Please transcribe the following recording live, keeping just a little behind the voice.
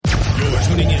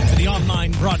tuning in to the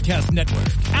online broadcast network,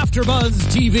 AfterBuzz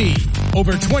TV.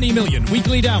 Over 20 million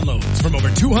weekly downloads from over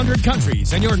 200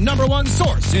 countries and your number one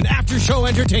source in after-show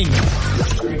entertainment.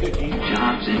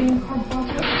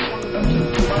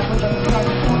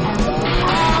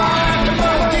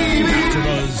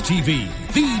 AfterBuzz TV,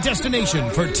 the destination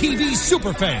for TV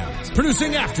superfans,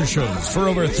 producing aftershows for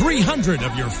over 300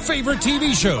 of your favorite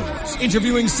TV shows,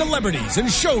 interviewing celebrities and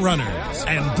showrunners,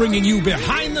 and bringing you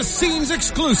behind-the-scenes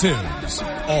exclusives.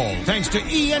 All thanks to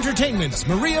E! Entertainment's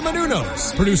Maria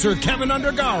Menounos, producer Kevin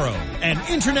Undergaro, and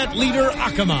internet leader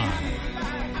Akamai.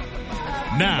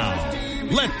 Now,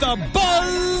 let the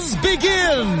buzz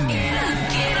begin!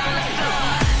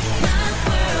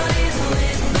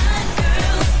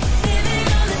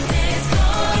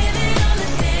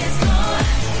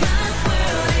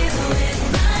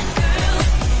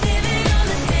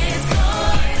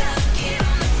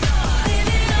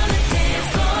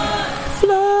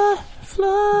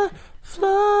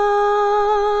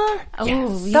 Oh,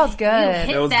 that was good.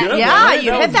 That was good. Yeah, right?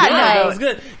 you hit that good. note. That was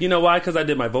good. You know why? Because I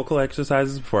did my vocal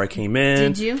exercises before I came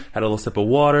in. Did you? Had a little sip of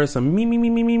water, some me.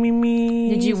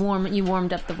 Did you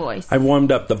warmed up the voice? I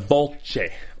warmed up the voce.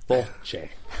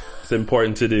 It's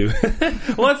important to do.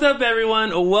 What's up,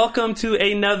 everyone? Welcome to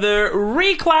another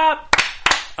reclap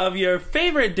of your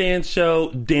favorite dance show,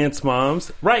 Dance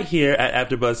Moms, right here at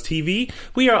AfterBuzz TV.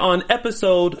 We are on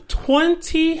episode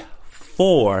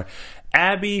 24,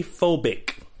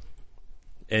 Abby-phobic.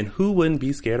 And who wouldn't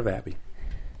be scared of Abby?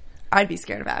 I'd be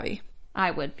scared of Abby.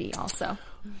 I would be also.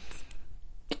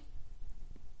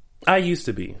 I used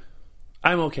to be.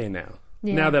 I'm okay now.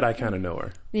 Yeah. Now that I kind of know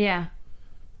her. Yeah.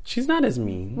 She's not as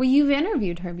mean. Well, you've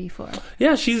interviewed her before.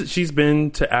 Yeah, she's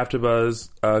been to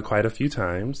AfterBuzz quite a few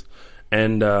times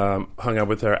and hung out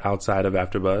with her outside of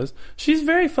AfterBuzz. She's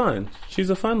very fun. She's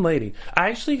a fun lady. I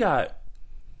actually got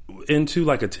into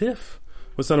like a tiff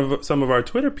with some of our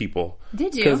Twitter people.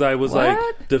 Did you? Because I was like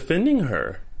defending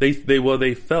her. They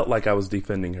felt like I was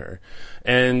defending her,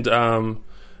 and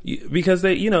because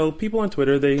they, people on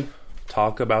Twitter, they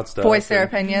talk about stuff, voice their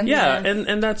opinions. Yeah,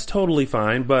 and that's totally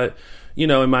fine. But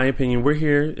in my opinion, we're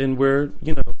here and we're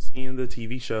seeing the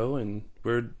TV show and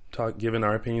we're giving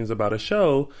our opinions about a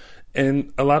show.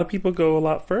 And a lot of people go a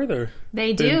lot further.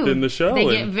 They do. Than the show. They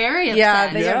get very upset.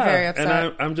 Yeah, they get very upset.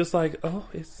 And I'm just like,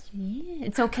 it's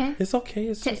okay. It's okay.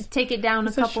 It's just, take it down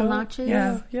a couple notches.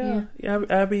 Yeah.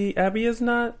 Abby is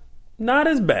not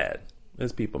as bad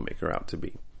as people make her out to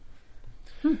be.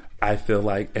 I feel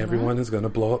like everyone is going to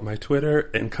blow up my Twitter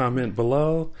and comment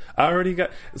below. I already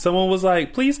got... Someone was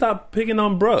like, please stop picking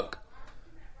on Brooke.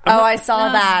 I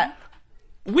saw that.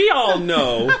 We all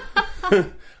know...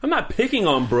 I'm not picking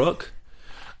on Brooke.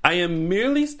 I am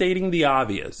merely stating the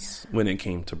obvious when it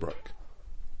came to Brooke.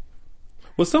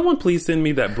 Will someone please send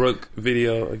me that Brooke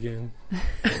video again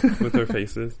with her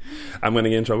faces? I'm going to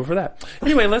get in trouble for that.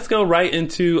 Anyway, let's go right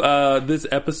into this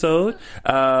episode.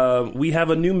 We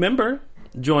have a new member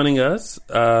joining us,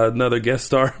 another guest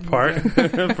star part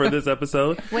for this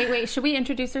episode. Wait, should we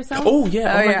introduce ourselves? Oh,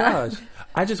 yeah. Oh my gosh.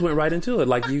 I just went right into it.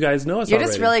 Like, you guys know us You're already.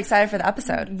 just really excited for the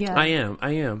episode. Yeah. I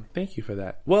am. Thank you for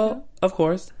that. Well, of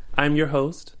course, I'm your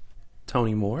host,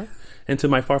 Tony Moore. And to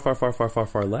my far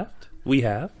left, we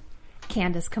have...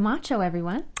 Candace Camacho,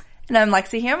 everyone. And I'm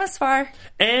Lexi Hamasfar.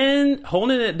 And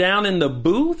holding it down in the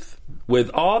booth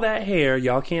with all that hair.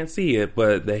 Y'all can't see it,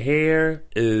 but the hair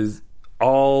is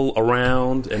all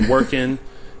around and working.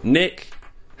 Nick,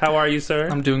 how are you, sir?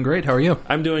 I'm doing great. How are you?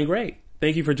 I'm doing great.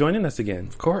 Thank you for joining us again.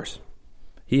 Of course.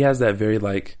 He has that very,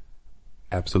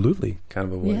 absolutely kind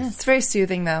of a voice. Yes. It's very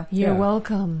soothing, though. You're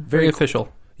welcome. Very official.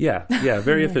 Yeah,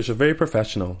 very official, very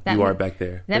professional. You are back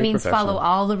there. That means follow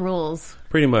all the rules.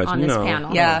 Pretty much. On this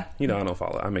panel. Yeah. I don't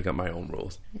follow. I make up my own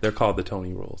rules. They're called the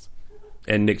Tony rules.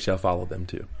 And Nick shall follow them,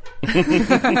 too.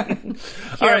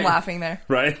 I'm laughing there.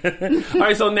 Right? All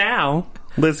right, so now,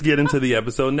 let's get into the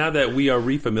episode. Now that we are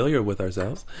re-familiar with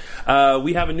ourselves,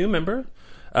 we have a new member.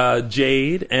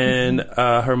 Jade and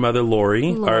her mother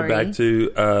Lori are back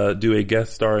to do a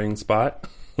guest starring spot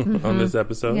on this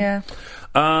episode. Yeah.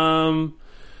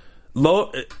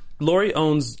 Lori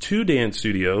owns 2 dance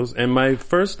studios, and my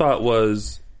first thought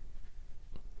was,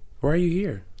 why are you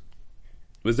here?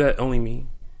 Was that only me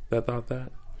that thought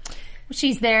that?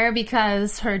 She's there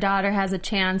because her daughter has a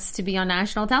chance to be on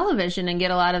national television and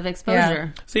get a lot of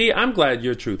exposure. Yeah. See, I'm glad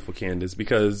you're truthful, Candace,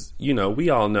 because, we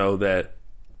all know that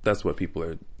that's what people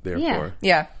are there for.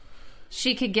 Yeah.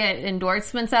 She could get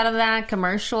endorsements out of that,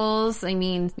 commercials. I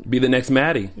mean... Be the next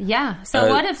Maddie. Yeah. So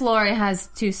what if Lori has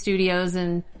 2 studios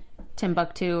in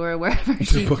Timbuktu or wherever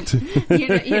she...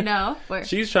 Where,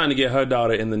 She's trying to get her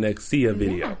daughter in the next Sia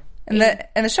video. And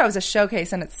the show is a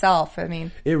showcase in itself. I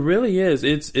mean, it really is.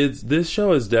 It's this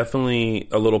show is definitely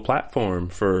a little platform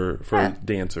for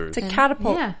dancers to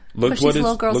catapult. Yeah. Look what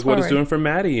it's doing for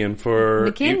Maddie and for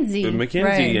Mackenzie,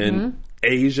 right. and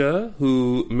Asia,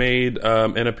 who made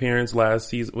an appearance last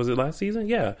season. Was it last season?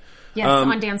 Yeah. Yes,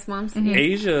 on Dance Moms. Mm-hmm.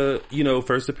 Asia,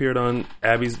 first appeared on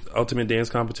Abby's Ultimate Dance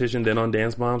Competition, then on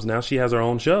Dance Moms. Now she has her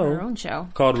own show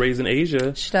called Raising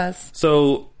Asia. She does.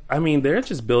 So, I mean, they're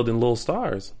just building little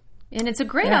stars. And it's a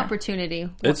great opportunity.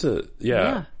 It's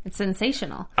it's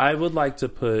sensational. I would like to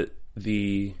put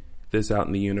this out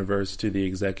in the universe to the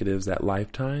executives at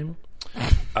Lifetime.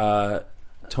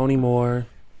 Tony Moore,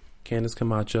 Candace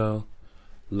Camacho,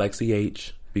 Lexi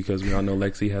H, because we all know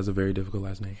Lexi has a very difficult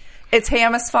last name. It's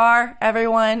Hamasfar,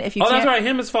 everyone. If you that's right.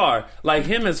 Him is far. Like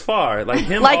him is far. Like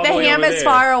him. Like all the way ham over is there.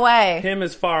 far away. Him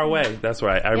is far away. That's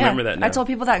right. I remember that now. I told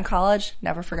people that in college.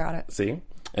 Never forgot it. See?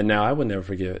 And now I would never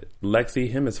forget it. Lexi,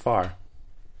 him is far.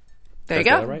 There you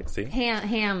go. Right? See?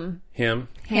 Ham. Like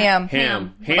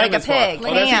a pig.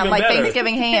 Oh, ham. Like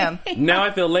Thanksgiving ham. Now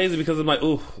I feel lazy because I'm like,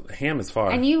 ooh, ham is far.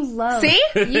 And you love... See?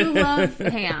 You love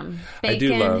ham. Bacon, I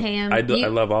do love ham. I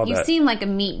love all that. You seem like a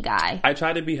meat guy. I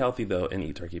try to be healthy, though, and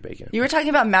eat turkey bacon. You were talking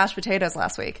about mashed potatoes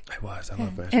last week. I love mashed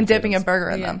potatoes. And dipping a burger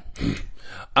in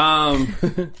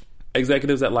them.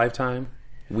 Executives at Lifetime,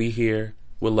 we here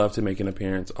would love to make an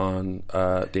appearance on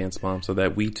Dance Mom so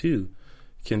that we, too,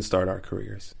 can start our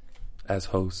careers as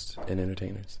hosts and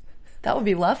entertainers. That would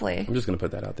be lovely. I'm just going to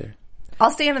put that out there.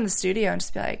 I'll stand in the studio and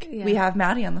just be like, we have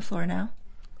Maddie on the floor now.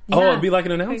 Yeah. Oh, it'd be like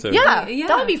an announcer. Yeah,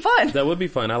 that would be fun. That would be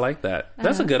fun. I like that.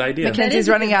 That's a good idea. Mackenzie's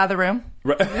running out of the room.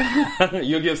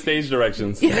 You'll give stage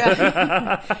directions.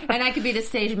 Yeah. And I could be the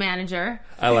stage manager.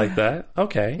 I like that.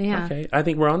 Okay. Yeah. Okay. I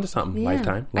think we're on to something. Yeah.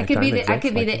 Lifetime. I could be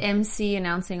the MC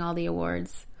announcing all the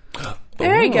awards.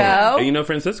 There you go. And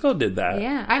Francisco did that.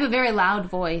 Yeah. I have a very loud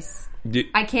voice.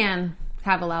 I can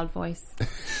have a loud voice.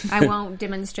 I won't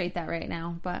demonstrate that right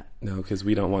now, but... No, because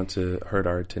we don't want to hurt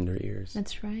our tender ears.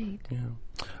 That's right.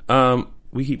 Yeah.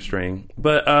 We keep straying.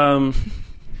 But,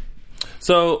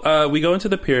 so we go into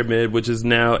the pyramid, which is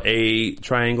now a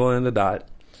triangle and a dot.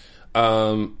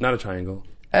 Not a triangle.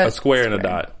 A square and a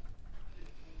dot.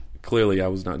 Clearly, I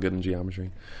was not good in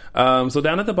geometry. So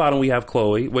down at the bottom, we have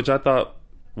Chloe, which I thought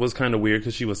was kind of weird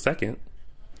because she was second.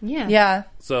 Yeah. Yeah.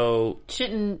 So...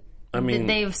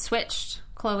 they've switched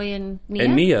Chloe and Nia?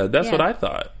 And Nia, that's what I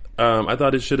thought. I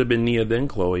thought it should have been Nia then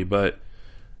Chloe, but,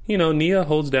 Nia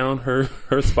holds down her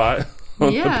spot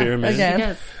on the pyramid.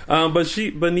 Again.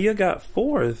 But Nia got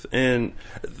fourth, and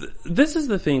this is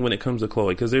the thing when it comes to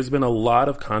Chloe, because there's been a lot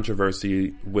of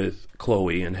controversy with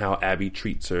Chloe and how Abby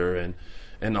treats her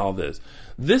and all this.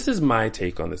 This is my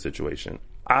take on the situation.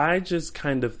 I just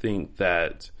kind of think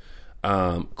that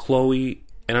Chloe...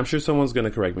 And I'm sure someone's going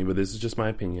to correct me, but this is just my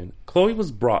opinion. Chloe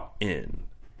was brought in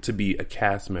to be a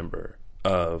cast member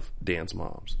of Dance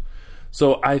Moms.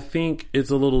 So I think it's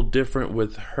a little different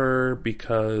with her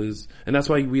because... And that's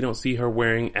why we don't see her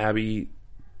wearing Abby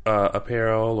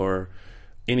apparel or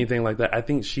anything like that. I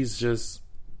think she's just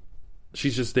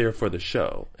there for the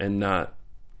show and not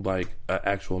like an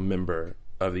actual member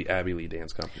of the Abby Lee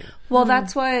Dance Company. Well,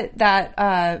 that's what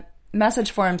that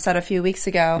message forum said a few weeks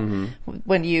ago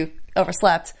when you...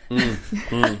 overslept.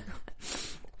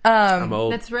 I'm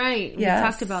old. That's right. Yes. We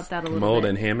talked about that a little bit. I'm old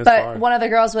and ham is but far. one of the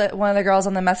girls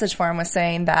on the message forum was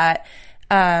saying that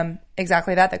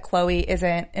exactly that Chloe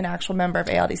isn't an actual member of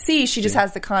ALDC. She just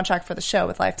has the contract for the show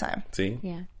with Lifetime. See?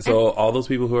 Yeah. So all those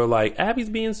people who are like, Abby's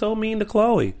being so mean to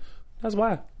Chloe. That's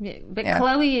why. Yeah, but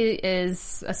Chloe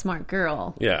is a smart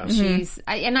girl. Yeah. She's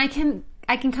I can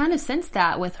kind of sense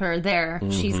that with her there.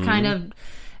 She's kind of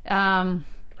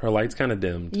her light's kind of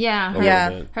dimmed.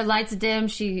 Yeah. Her light's dim.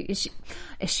 Is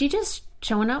she just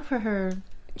showing up for her?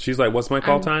 She's like, what's my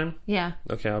call time? Yeah.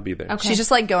 Okay, I'll be there. Okay. She's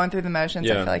just like going through the motions,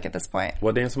 I feel like, at this point.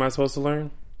 What dance am I supposed to learn?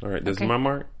 All right, this is my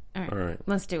mark? All right.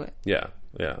 Let's do it. Yeah.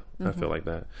 I feel like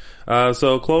that.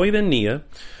 So Chloe, then Nia.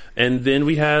 And then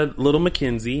we had little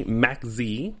Mackenzie, Mac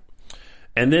Z.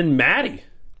 And then Maddie.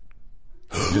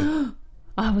 I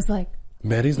was like...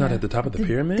 Maddie's not at the top of the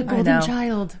pyramid? The golden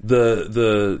child.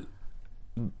 The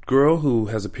girl who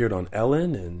has appeared on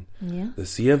Ellen and the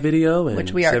Sia video and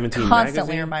which we are 17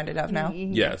 constantly magazine. Reminded of now.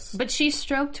 Yes. But she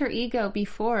stroked her ego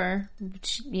before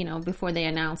they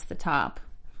announced the top.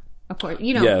 Of course,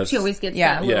 she always gets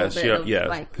that little bit of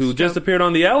like who stroke. just appeared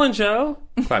on the Ellen show.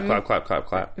 Clap, clap, clap, clap,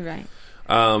 clap. Right.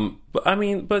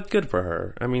 But good for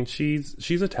her. I mean,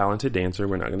 she's a talented dancer.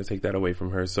 We're not going to take that away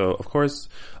from her. So, of course,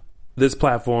 this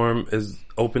platform is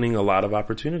opening a lot of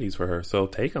opportunities for her. So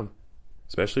take them,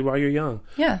 especially while you're young.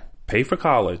 Yeah. Pay for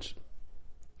college.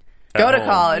 Go to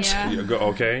college. Yeah.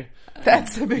 Okay.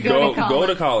 That's a big go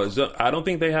to college. I don't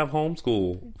think they have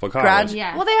homeschool for college.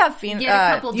 Yeah. Well, they have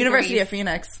University of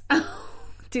Phoenix.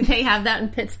 Do they have that in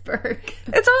Pittsburgh?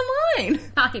 It's online.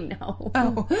 I know.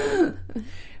 Oh.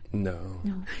 No.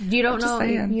 You don't know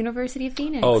University of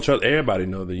Phoenix? Oh, everybody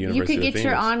know the University of Phoenix. You could get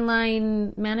your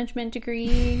online management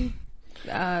degree,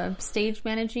 stage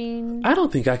managing. I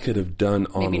don't think I could have done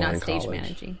online Maybe not stage college.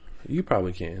 managing. You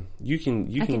probably can. You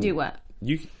can do what?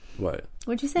 What?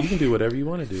 What'd you say? You can do whatever you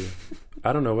want to do.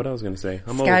 I don't know what I was going to say.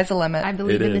 Sky's the limit. I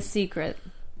believe in the secret.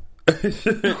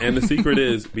 And the secret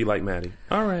is be like Maddie.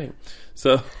 All right.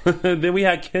 So then we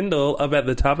had Kendall up at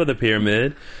the top of the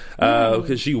pyramid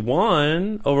because she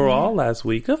won overall last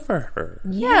week. Good for her.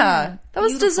 Yeah, that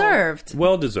was deserved.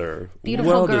 Well deserved.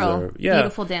 Beautiful girl. Yeah.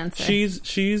 Beautiful dancer.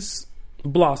 She's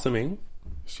blossoming.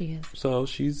 She is. So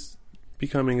she's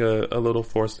becoming a little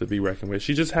force to be reckoned with.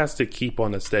 She just has to keep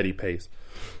on a steady pace.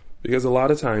 Because a lot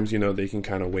of times, they can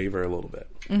kind of waver a little bit.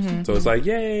 Mm-hmm. So it's like,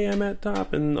 yay, I'm at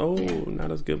top, and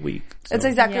not as good week. So. It's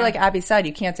exactly like Abby said.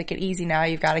 You can't take it easy now.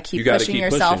 You've got to keep pushing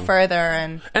yourself further.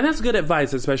 And that's good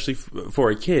advice, especially for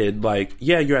a kid. Like,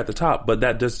 yeah, you're at the top, but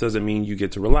that just doesn't mean you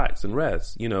get to relax and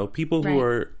rest. People who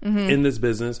are in this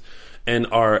business and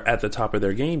are at the top of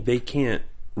their game, they can't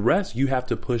rest. You have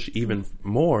to push even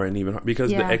more and even because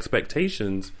the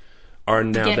expectations are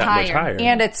now that much higher.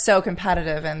 And it's so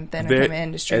competitive in the entertainment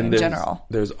industry in general.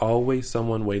 There's always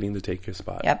someone waiting to take your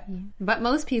spot. Yep. But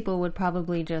most people would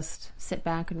probably just sit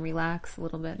back and relax a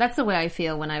little bit. That's the way I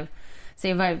feel when if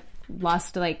I've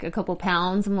lost like a couple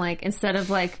pounds, I'm like, instead of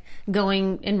like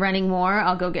going and running more,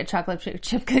 I'll go get chocolate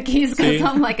chip cookies because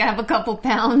I'm like, I have a couple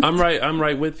pounds. I'm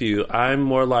right with you. I'm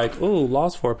more like, ooh,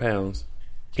 lost 4 pounds.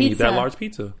 Can you eat that large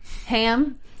pizza.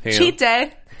 Ham. Cheat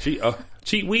day.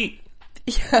 Cheat week.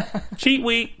 Yeah. Cheat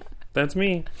week. That's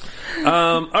me.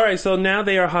 All right, so now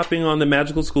they are hopping on the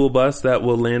magical school bus that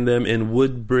will land them in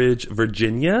Woodbridge,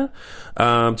 Virginia,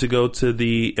 to go to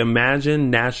the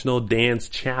Imagine National Dance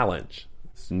Challenge.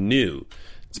 It's new.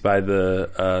 It's by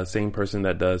the same person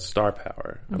that does Star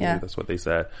Power. I believe that's what they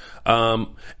said.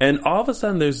 And all of a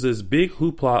sudden, there's this big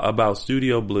hoopla about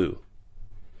Studio Blue.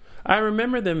 I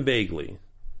remember them vaguely,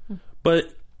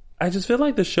 but I just feel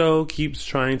like the show keeps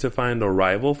trying to find a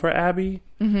rival for Abby,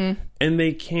 and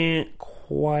they can't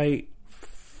quite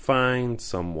find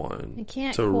someone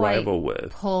to rival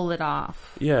with. Pull it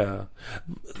off. Yeah.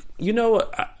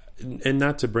 And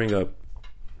not to bring up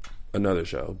another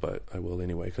show, but I will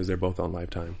anyway because they're both on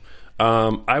Lifetime.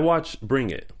 I watch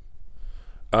Bring It.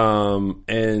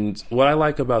 And what I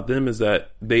like about them is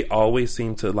that they always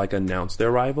seem to like announce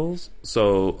their rivals.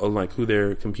 So like who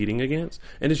they're competing against.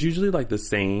 And it's usually like the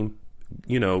same,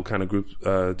 kind of groups,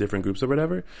 different groups or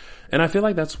whatever. And I feel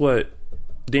like that's what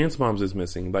Dance Moms is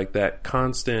missing. Like that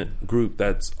constant group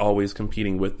that's always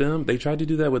competing with them. They tried to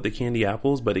do that with the Candy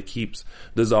Apples, but it keeps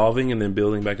dissolving and then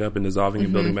building back up and dissolving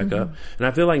and building back up. And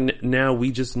I feel like now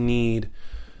we just need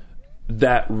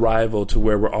that rival to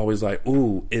where we're always like,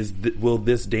 ooh, will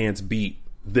this dance beat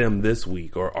them this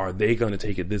week, or are they going to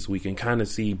take it this week? And kind of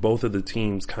see both of the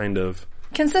teams kind of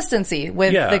consistency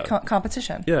with the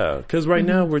competition. Yeah, because right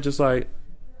now we're just like,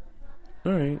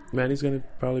 all right, Maddie's going to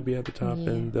probably be at the top,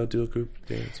 and they'll do a group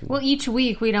dance. Well, each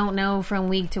week we don't know from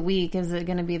week to week. Is it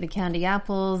going to be the Candy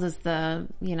Apples? Is the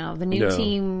the new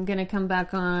team going to come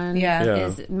back on? Yeah.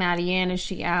 Is Maddie in? Is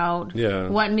she out? Yeah.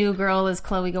 What new girl is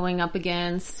Chloe going up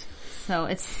against? So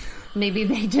it's maybe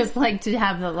they just like to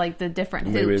have the different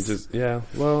hoops. Maybe it's just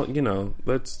well,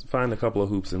 let's find a couple of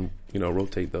hoops and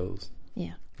rotate those.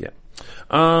 Yeah.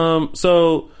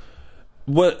 So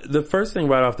what the first thing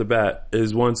right off the bat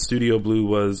is once Studio Blue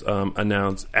was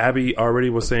announced, Abby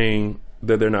already was saying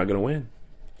that they're not going to win.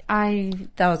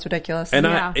 That was ridiculous. And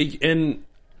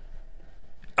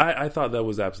I thought that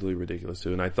was absolutely ridiculous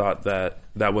too, and I thought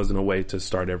that wasn't a way to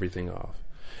start everything off.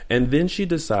 And then she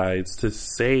decides to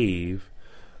save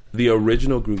the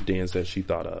original group dance that she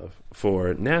thought of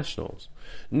for nationals.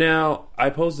 Now, I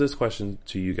pose this question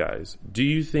to you guys. Do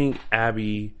you think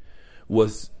Abby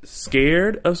was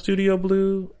scared of Studio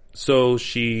Blue, so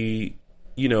she,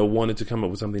 wanted to come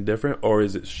up with something different? Or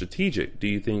is it strategic? Do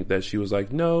you think that she was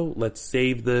like, no, let's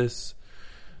save this,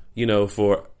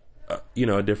 for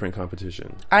a different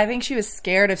competition? I think she was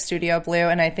scared of Studio Blue,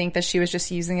 and I think that she was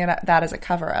just using that as a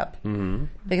cover-up. Mm-hmm.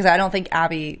 Because I don't think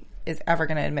Abby is ever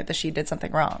going to admit that she did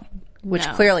something wrong, which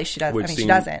clearly she does. She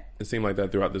doesn't. It seemed like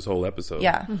that throughout this whole episode.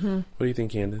 Yeah. Mm-hmm. What do you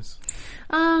think, Candace?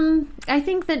 I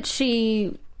think that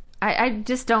I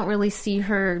just don't really see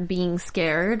her being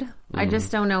scared. Mm-hmm. I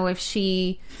just don't know if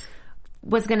she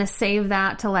was going to save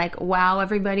that to wow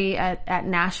everybody at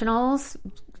nationals.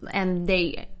 and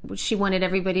she wanted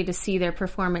everybody to see their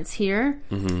performance here,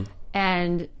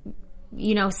 and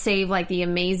save like the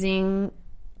amazing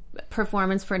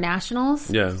performance for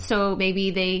nationals. Yeah. So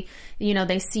maybe they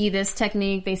see this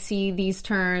technique, they see these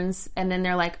turns, and then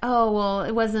they're like, oh, well,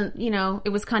 it wasn't, it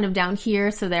was kind of down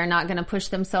here, so they're not going to push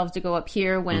themselves to go up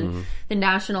here when the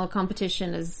national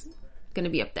competition is going to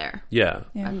be up there. Yeah.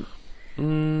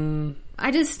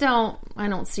 I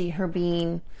don't see her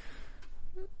being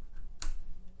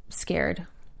scared.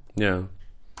 Yeah.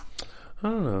 I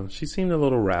don't know. She seemed a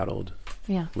little rattled.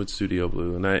 Yeah. With Studio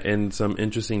Blue and some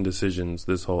interesting decisions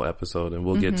this whole episode, and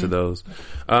we'll get to those.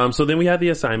 So then we have the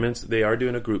assignments. They are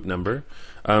doing a group number.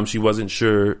 She wasn't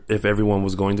sure if everyone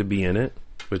was going to be in it,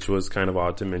 which was kind of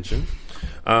odd to mention.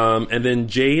 And then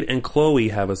Jade and Chloe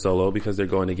have a solo because they're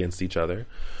going against each other.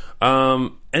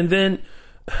 And then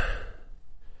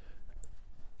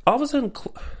all of a sudden,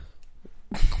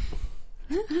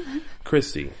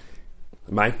 Christy,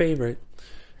 my favorite,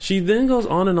 she then goes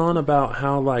on and on about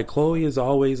how, like, Chloe is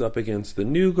always up against the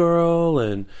new girl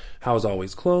and how it's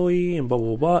always Chloe and blah,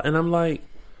 blah, blah. And I'm like,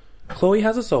 Chloe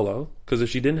has a solo, because if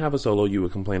she didn't have a solo, you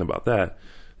would complain about that.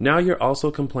 Now you're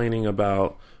also complaining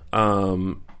about,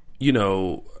 her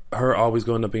always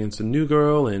going up against the new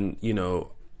girl and,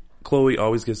 Chloe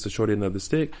always gets the short end of the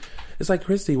stick. It's like,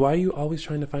 Christy, why are you always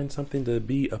trying to find something to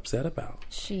be upset about?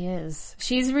 She is.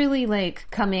 She's really, like,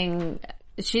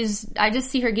 I just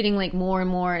see her getting like more and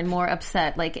more and more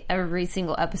upset like every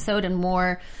single episode, and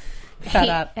more fed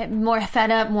up,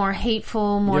 more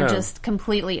hateful, more just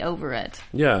completely over it.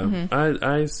 Yeah,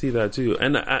 I see that too.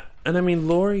 And I mean,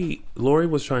 Lori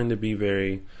was trying to be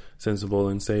very sensible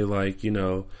and say, like,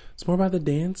 it's more about the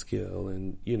dance skill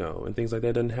and and things like that.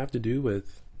 It doesn't have to do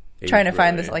with trying to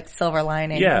find this like silver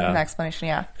lining, an explanation.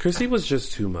 Yeah, Christy was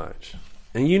just too much.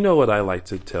 And you know what I like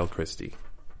to tell Christy?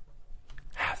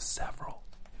 Have several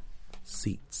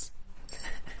seats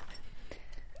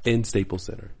in Staples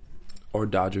Center or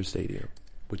Dodger Stadium,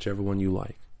 whichever one you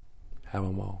like. Have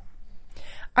them all.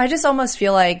 I just almost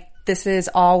feel like this is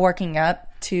all working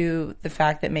up to the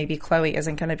fact that maybe Chloe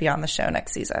isn't going to be on the show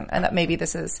next season, and that maybe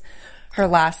this is her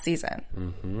last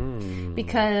season.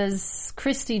 Because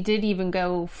Christy did even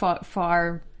go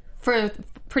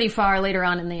pretty far later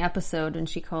on in the episode, and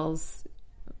she calls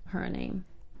her a name.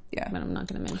 Yeah. But I'm not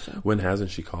going to mention. When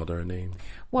hasn't she called her a name?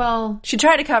 Well, she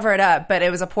tried to cover it up, but it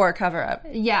was a poor cover up.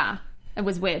 Yeah. It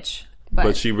was witch.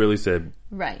 But she really said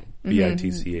right.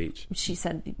 B-I-T-C-H. She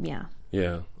said, yeah.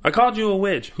 Yeah. I called you a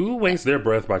witch. Who wastes their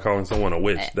breath by calling someone a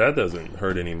witch? That doesn't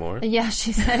hurt anymore. Yeah,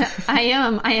 she said, I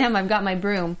am. I've got my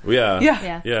broom.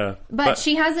 Yeah. But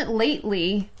she hasn't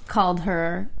lately called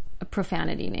her a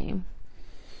profanity name.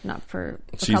 Not for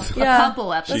a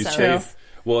couple episodes.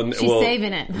 She's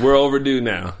saving it. We're overdue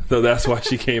now, so that's why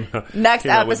she came out. Next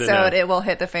episode, it will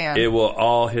hit the fan. It will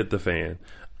all hit the fan.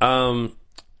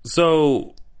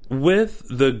 So with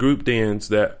the group dance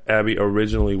that Abby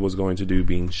originally was going to do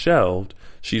being shelved,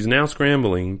 she's now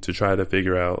scrambling to try to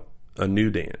figure out a new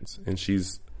dance, and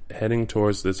she's heading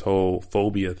towards this whole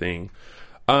phobia thing.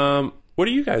 What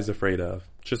are you guys afraid of?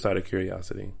 Just out of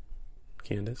curiosity,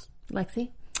 Candace,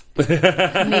 Lexi,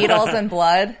 needles and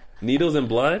blood. Needles and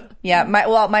blood? Yeah.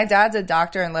 My dad's a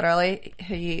doctor, and literally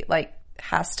he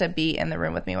has to be in the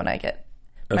room with me when I get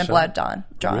my blood drawn.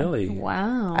 Really?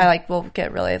 Wow. I will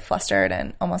get really flustered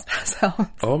and almost pass out.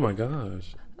 Oh my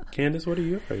gosh. Candace, what are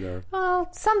you afraid of? Well,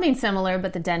 something similar,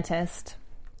 but the dentist.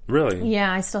 Really?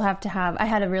 Yeah, I still have to have. I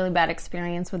had a really bad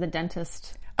experience with a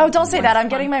dentist. Oh, don't say that. I'm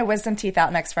getting my wisdom teeth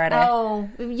out next Friday. Oh,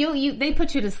 they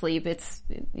put you to sleep.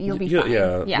 You'll be fine.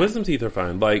 Yeah, wisdom teeth are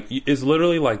fine. Like, it's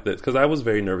literally like this, because I was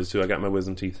very nervous too. I got my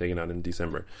wisdom teeth taken out in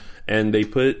December, and they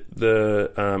put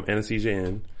the anesthesia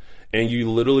in, and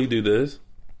you literally do this,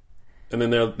 and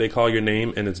then they call your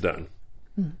name, and it's done.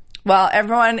 Well,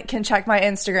 everyone can check my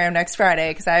Instagram next Friday,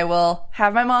 because I will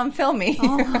have my mom film me.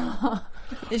 Oh.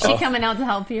 Is she coming out to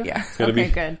help you? Yeah. It's gonna be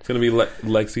good. It's gonna be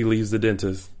Lexi leaves the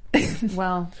dentist.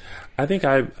 Well, I think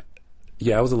I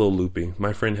was a little loopy.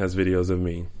 My friend has videos of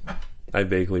me. I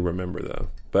vaguely remember though,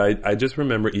 but I just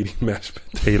remember eating mashed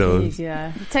potatoes.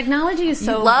 Yeah, technology is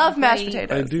so. You love great. Mashed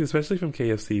potatoes. I do, especially from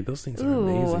KFC. Those things are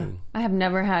amazing. I have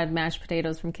never had mashed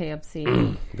potatoes from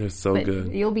KFC. They're so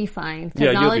good. You'll be fine.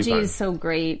 Technology you'll be fine. Is so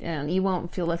great, and you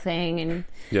won't feel a thing, and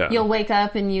you'll wake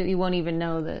up and you won't even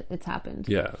know that it's happened.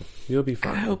 Yeah, you'll be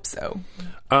fine. I hope so.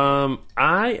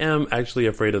 I am actually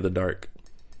afraid of the dark.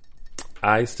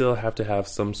 I still have to have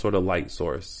some sort of light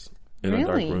source in a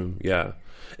dark room. Yeah.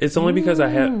 It's only because I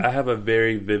have a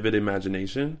very vivid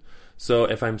imagination. So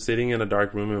if I'm sitting in a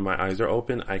dark room and my eyes are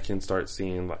open, I can start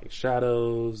seeing like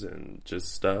shadows and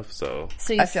just stuff. So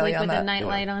you sleep with a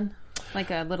nightlight on?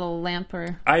 Like a little lamp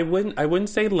or... I wouldn't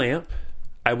say lamp.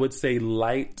 I would say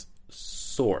light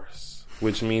source,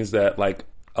 which means that like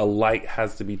a light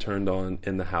has to be turned on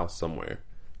in the house somewhere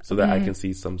so that I can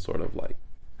see some sort of light.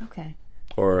 Okay.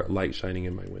 Or light shining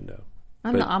in my window.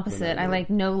 I'm the opposite. I like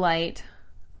no light.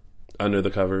 Under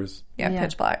the covers? Yeah,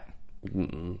 pitch black.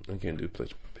 I can't do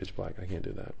pitch black. I can't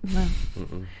do that. No.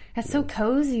 That's so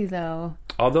cozy, though.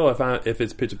 Although if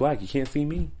it's pitch black, you can't see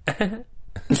me.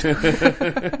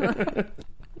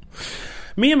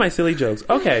 Me and my silly jokes.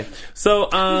 Okay, so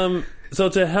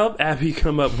to help Abby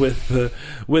come up with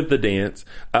the dance,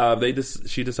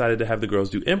 she decided to have the girls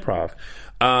do improv.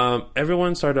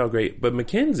 Everyone started out great, but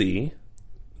Mackenzie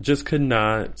just could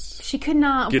not. She could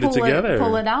not get it together,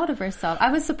 pull it out of herself.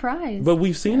 I was surprised. But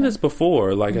we've seen this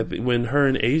before. Like when her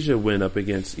and Asia went up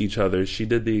against each other, she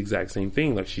did the exact same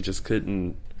thing. Like she just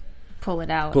couldn't pull it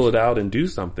out and do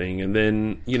something. And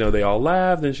then they all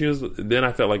laughed, and then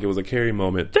I felt like it was a Carrie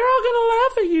moment. They're all gonna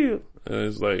laugh at you. And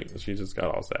it's like she just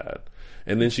got all sad.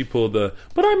 And then she pulled but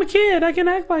I'm a kid. I can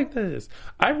act like this.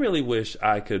 I really wish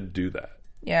I could do that.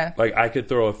 Yeah. Like, I could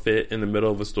throw a fit in the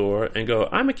middle of a store and go,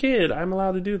 I'm a kid. I'm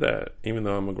allowed to do that, even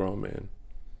though I'm a grown man.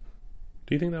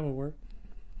 Do you think that would work?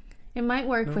 It might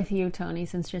work with you, Tony,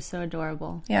 since you're so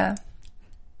adorable. Yeah.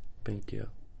 Thank you.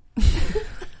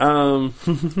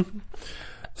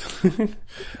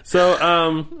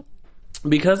 So,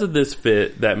 because of this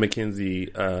fit that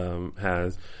Mackenzie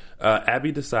has,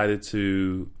 Abby decided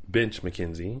to bench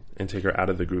Mackenzie and take her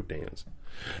out of the group dance.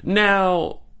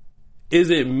 Now... is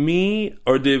it me,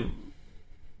 or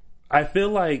I feel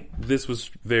like this was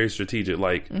very strategic.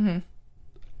 Like,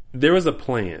 there was a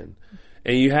plan,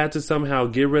 and you had to somehow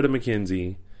get rid of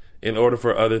Mackenzie in order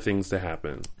for other things to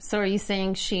happen. So are you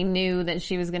saying she knew that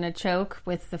she was going to choke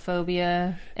with the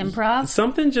phobia improv?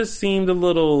 Something just seemed a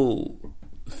little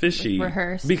fishy.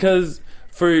 Rehearsed. Because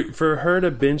for her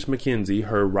to bench Mackenzie,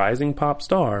 her rising pop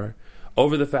star...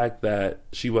 over the fact that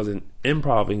she wasn't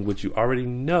improving, which you already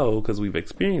know because we've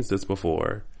experienced this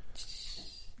before.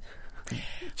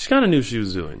 She kind of knew she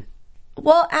was doing.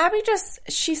 Well, Abby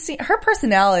her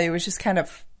personality was just kind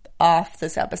of off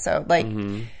this episode. Like,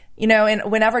 and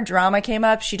whenever drama came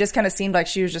up, she just kind of seemed like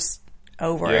she was just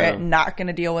over it, not going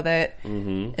to deal with it.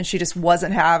 And she just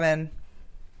wasn't having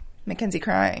Mackenzie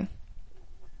crying.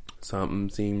 Something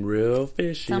seemed real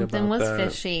fishy about that. Something was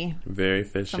fishy. Very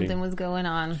fishy. Something was going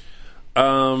on.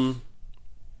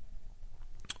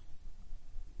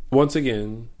 Once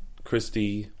again,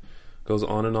 Christy goes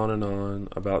on and on and on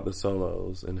about the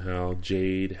solos and how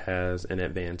Jade has an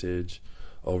advantage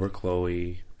over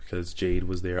Chloe because Jade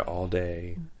was there all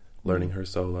day learning her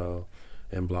solo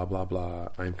and blah, blah, blah.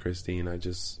 I'm Christy and I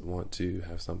just want to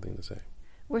have something to say.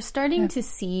 We're starting to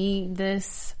see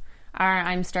this,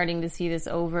 I'm starting to see this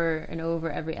over and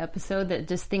over every episode, that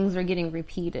just things are getting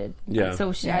repeated. Yeah.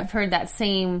 So I've heard that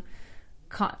same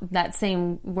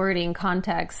wording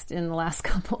context in the last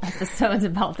couple episodes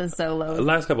about the solos.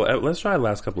 Let's try the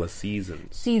last couple of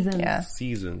seasons. Yeah.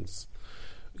 Seasons.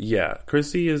 Yeah.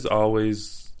 Chrissy is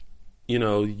always, you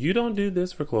don't do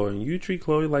this for Chloe and you treat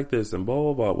Chloe like this and blah,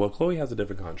 blah, blah. Well, Chloe has a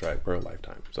different contract per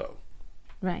lifetime, so.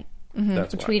 Right.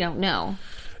 That's which why. we don't know.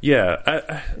 Yeah.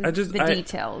 I just... the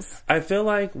details. I feel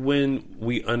like when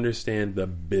we understand the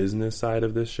business side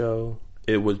of this show,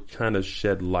 it would kind of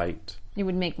shed light. It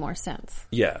would make more sense.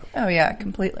 Yeah. Oh, yeah,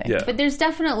 completely. Yeah. But there's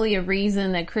definitely a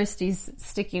reason that Christy's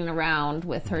sticking around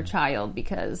with her child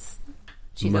because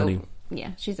she's money.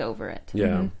 She's over it.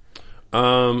 Yeah.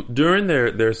 During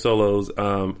their solos,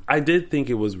 I did think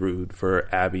it was rude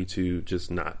for Abby to just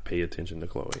not pay attention to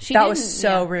Chloe. That was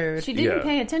so rude. She didn't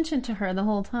pay attention to her the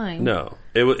whole time. No.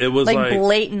 It was like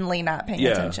blatantly not paying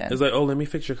attention. It's like, oh, let me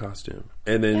fix your costume.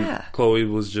 And then Chloe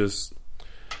was just...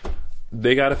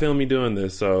 They got to film me doing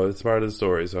this, so it's part of the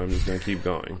story, so I'm just going to keep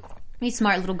going. You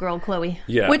smart little girl, Chloe.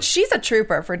 Yeah. Which she's a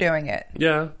trooper for doing it.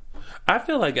 Yeah. I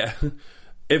feel like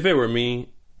if it were me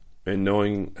and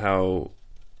knowing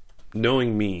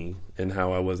me and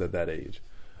how I was at that age,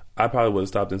 I probably would have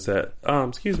stopped and said,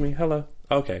 excuse me, hello.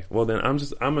 Okay, well then I'm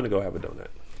going to go have a donut.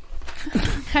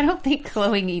 I don't think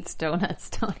Chloe eats donuts,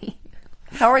 Tony.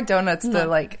 How are donuts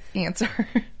the, answer?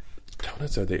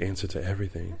 Donuts are the answer to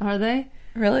everything. Are they?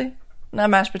 Really? Not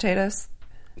mashed potatoes?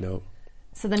 No.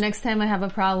 So the next time I have a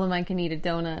problem, I can eat a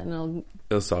donut and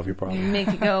it'll solve your problem. Make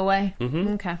it go away?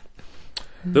 Okay.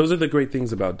 Those are the great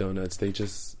things about donuts. They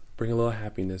just bring a little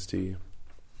happiness to you.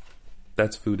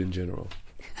 That's food in general.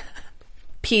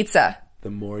 Pizza. The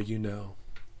more you know.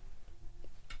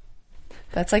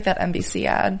 That's like that NBC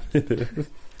ad.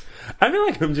 I feel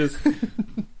like I'm just...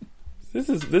 This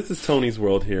is Tony's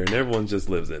world here, and everyone just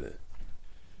lives in it.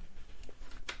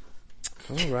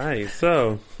 All right,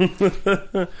 so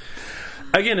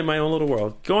again, in my own little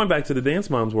world, going back to the Dance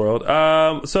Moms world,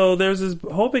 so there's this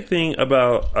whole big thing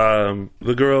about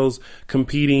the girls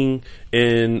competing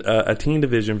in a teen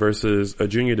division versus a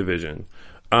junior division.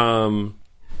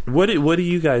 What do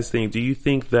you guys think? Do you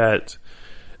think that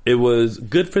it was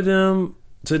good for them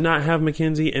to not have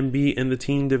Mackenzie and be in the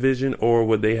teen division, or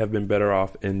would they have been better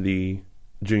off in the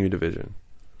junior division?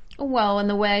 Well, in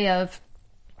the way of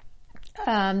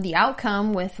the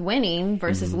outcome with winning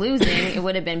versus losing, it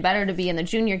would have been better to be in the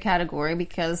junior category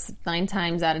because 9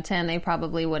 times out of 10 they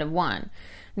probably would have won.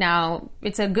 Now,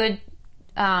 it's a good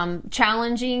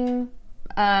challenging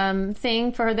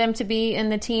thing for them to be in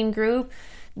the teen group,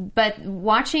 but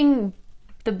watching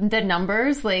the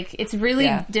numbers, like, it's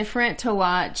really different to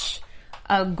watch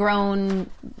a grown,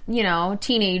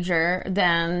 teenager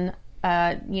than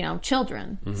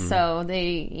children. So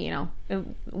they, it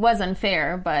was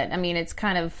unfair, but I mean, it's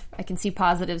kind of, I can see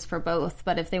positives for both,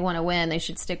 but if they want to win, they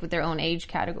should stick with their own age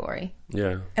category.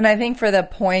 Yeah. And I think for the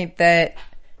point that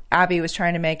Abby was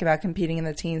trying to make about competing in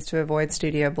the teens to avoid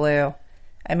Studio Blue,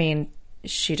 I mean,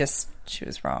 she was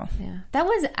wrong. Yeah. That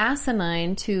was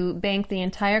asinine to bank the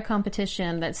entire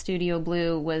competition that Studio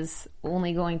Blue was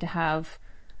only going to have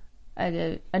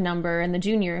a number in the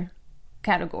junior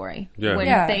category when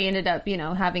they ended up,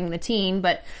 having the teen.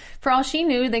 But for all she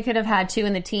knew, they could have had 2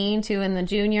 in the teen, 2 in the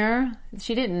junior.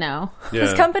 She didn't know.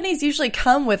 Because companies usually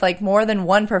come with like more than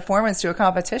one performance to a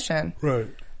competition. Right.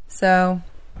 So.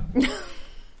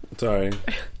 Sorry.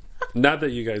 Not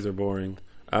that you guys are boring.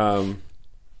 I'm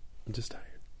just tired.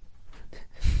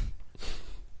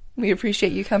 We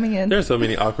appreciate you coming in. There's so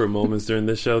many awkward moments during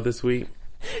this show this week.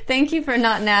 Thank you for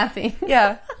not napping.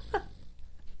 Yeah.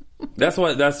 That's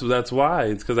why.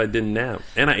 It's because I didn't nap,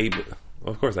 and I ate.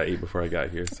 Of course, I ate before I got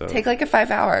here. So take like a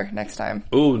 5-hour next time.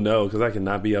 Oh no, because I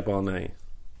cannot be up all night.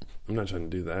 I'm not trying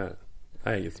to do that.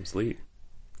 I gotta get some sleep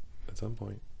at some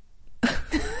point.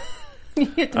 You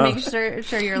have to make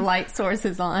sure your light source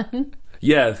is on.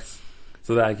 Yes,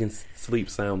 so that I can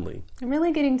sleep soundly. I'm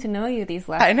really getting to know you these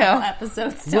last couple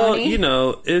episodes, Tony.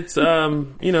 Well, it's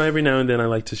every now and then I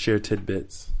like to share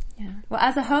tidbits. Yeah. Well,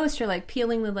 as a host, you're like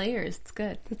peeling the layers. It's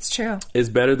good. It's true. It's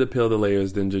better to peel the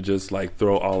layers than to just like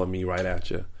throw all of me right at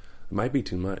you. It might be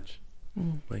too much.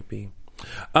 Might be.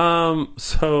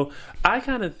 So I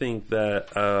kind of think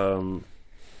that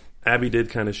Abby did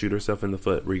kind of shoot herself in the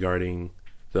foot regarding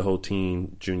the whole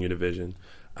teen junior division.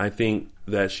 I think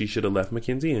that she should have left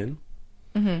Mackenzie in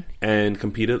and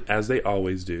competed as they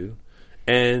always do.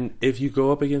 And if you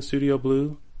go up against Studio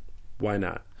Blue, why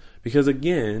not? Because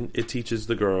again, it teaches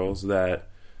the girls that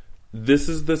this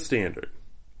is the standard.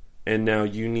 And now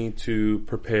you need to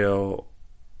propel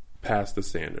past the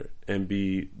standard and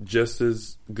be just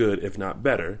as good, if not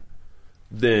better,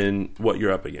 than what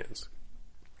you're up against.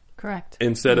 Correct.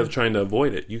 Instead of trying to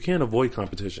avoid it. You can't avoid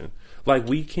competition. Like,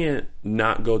 we can't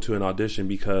not go to an audition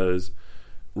because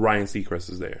Ryan Seacrest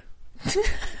is there.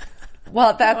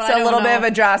 Well, that's a little bit of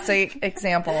a drastic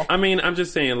example. I mean, I'm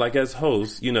just saying, like, as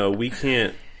hosts, we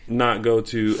can't not go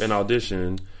to an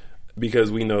audition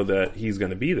because we know that he's going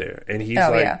to be there. And he's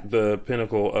the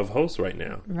pinnacle of hosts right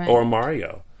now. Right. Or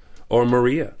Mario. Or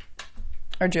Maria.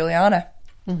 Or Juliana.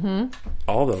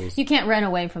 All those. You can't run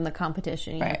away from the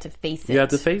competition. You have to face it. You have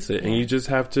to face it. And you just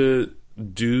have to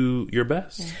do your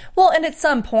best. Yeah. Well, and at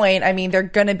some point, I mean, they're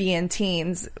going to be in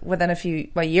teens within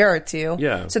a year or two.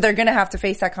 Yeah. So they're going to have to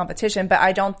face that competition. But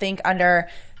I don't think under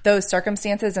those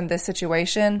circumstances in this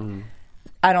situation,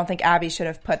 I don't think Abby should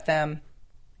have put them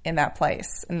in that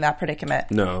place, in that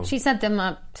predicament. No. She set them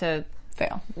up to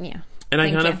fail. Yeah. And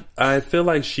I feel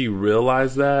like she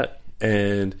realized that,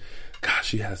 and gosh,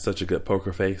 she has such a good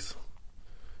poker face.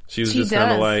 She was just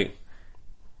kind of like,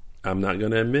 I'm not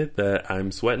going to admit that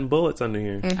I'm sweating bullets under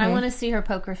here. I want to see her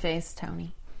poker face,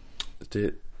 Tony.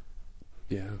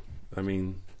 Yeah. I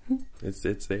mean,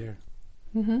 it's there.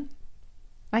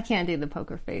 I can't do the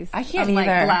poker face. I can't I'm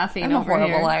either. Like laughing I'm a over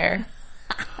horrible here. liar.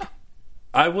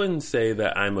 I wouldn't say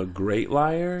that I'm a great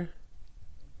liar.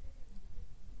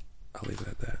 I'll leave it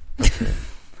at that. Okay.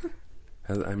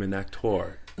 I'm an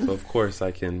actor, so of course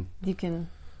I can. You can.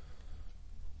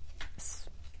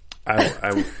 I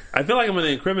feel like I'm going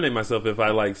to incriminate myself if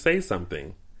I say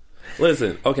something.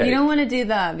 Listen, okay. You don't want to do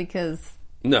that because.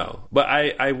 No, but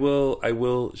I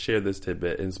will share this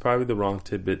tidbit, and it's probably the wrong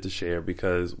tidbit to share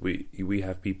because we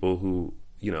have people who,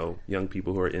 young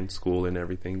people who are in school and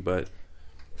everything, but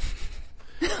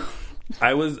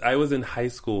I was in high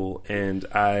school and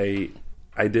I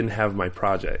didn't have my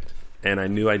project, and I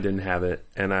knew I didn't have it,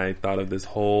 and I thought of this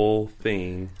whole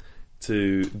thing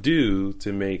to do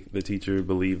to make the teacher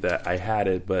believe that I had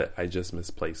it, but I just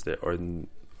misplaced it or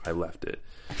I left it.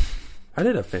 I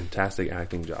did a fantastic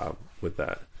acting job with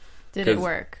that. Did it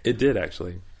work? It did,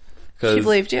 actually. She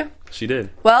believed you? She did.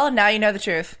 Well, now you know the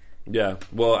truth. Yeah.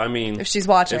 Well, I mean... If she's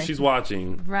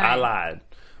watching. Right. I lied.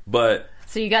 But...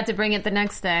 So you got to bring it the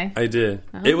next day. I did.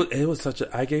 It was such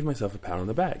a... I gave myself a pat on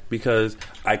the back because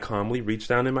I calmly reached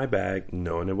down in my bag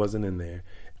knowing it wasn't in there.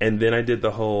 And then I did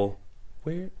the whole...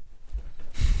 Where?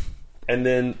 And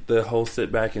then the whole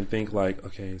sit back and think like,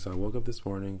 okay, so I woke up this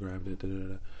morning, grabbed it,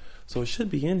 da-da-da-da. So it should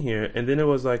be in here. And then it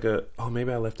was like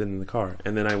maybe I left it in the car.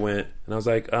 And then I went and I was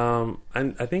like,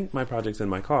 I think my project's in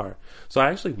my car. So I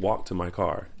actually walked to my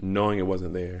car knowing it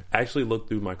wasn't there. I actually looked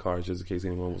through my car just in case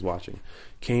anyone was watching.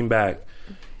 Came back,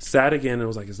 sat again and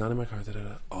was like, it's not in my car.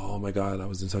 Da-da-da. Oh my God, I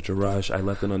was in such a rush. I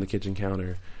left it on the kitchen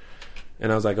counter. And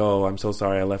I was like, oh, I'm so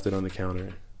sorry. I left it on the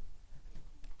counter.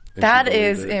 And that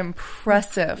is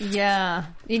impressive. Yeah.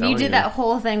 And you did that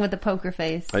whole thing with the poker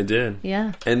face. I did.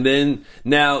 Yeah. And then,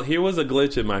 now, here was a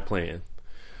glitch in my plan.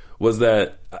 Was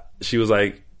that she was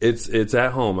like, it's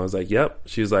at home. I was like, yep.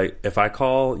 She was like, if I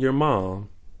call your mom,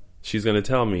 she's going to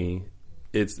tell me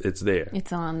it's there.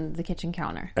 It's on the kitchen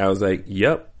counter. I was like,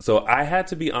 yep. So I had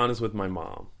to be honest with my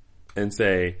mom and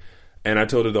say, and I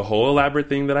told her the whole elaborate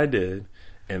thing that I did.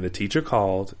 And the teacher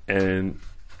called and...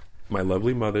 my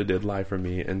lovely mother did lie for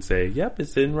me and say, yep,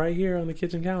 it's sitting right here on the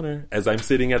kitchen counter as I'm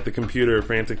sitting at the computer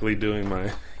frantically doing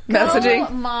my messaging.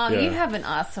 Oh, Mom, you have an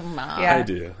awesome mom.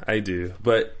 Yeah. I do.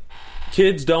 But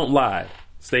kids don't lie.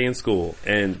 Stay in school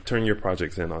and turn your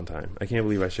projects in on time. I can't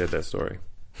believe I shared that story.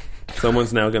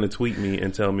 Someone's now going to tweet me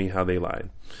and tell me how they lied.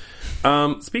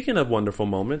 Speaking of wonderful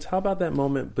moments, how about that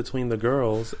moment between the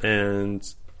girls and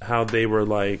how they were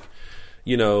like,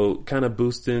 you know, kind of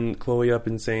boosting Chloe up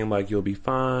and saying, like, you'll be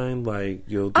fine, like,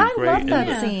 you'll do great. I love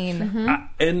that scene. Mm-hmm.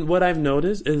 And what I've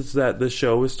noticed is that the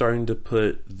show is starting to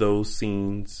put those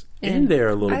scenes in there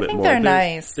a little bit more. I think they're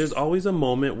nice. There's always a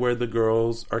moment where the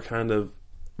girls are kind of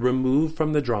removed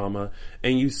from the drama,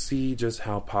 and you see just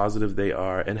how positive they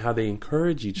are and how they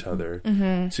encourage each other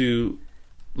to...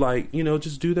 like, you know,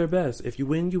 just do their best. If you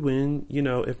win, you win. You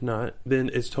know, if not, then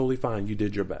it's totally fine. You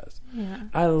did your best. Yeah.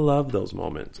 I love those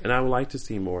moments, and I would like to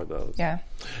see more of those. Yeah.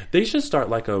 They should start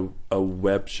like a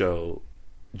web show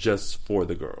just for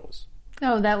the girls.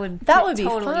 Oh, that would be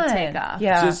totally fun. Take off.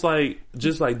 Yeah.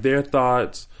 Just like their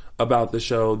thoughts about the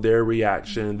show, their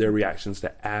reactions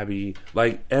to Abby,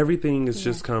 like everything is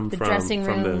just come the from dressing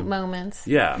room them. moments.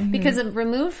 Yeah, because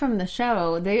removed from the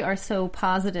show, they are so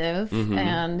positive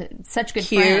and such good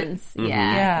Cute. friends.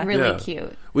 Yeah, really Yeah.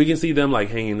 cute. We can see them like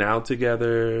hanging out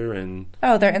together and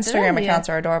their Instagram accounts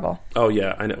are adorable. oh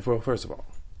yeah, I know. Well, first of all,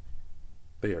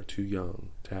 they are too young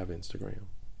to have Instagram.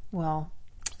 Well,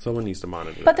 someone needs to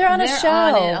monitor. But they're on a They're show.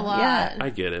 on it a lot. Yeah.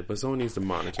 I get it, but someone needs to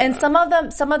monitor. And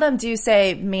that. some of them do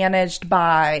say managed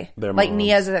by Their like moms.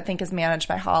 Nia's, I think, is managed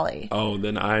by Holly. Oh,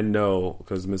 then I know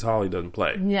because Miss Holly doesn't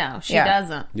play. no, she Yeah.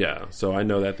 doesn't. Yeah, so I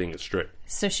know that thing is strict.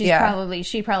 So she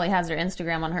probably has her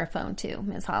Instagram on her phone too,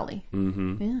 Ms. Holly.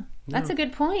 Mm-hmm. Yeah, that's a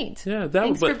good point. Yeah,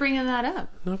 thanks for bringing that up.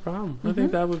 No problem. I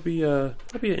think that would be an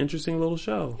interesting little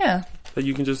show. Yeah. That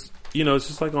you can just it's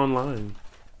just like online.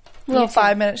 Little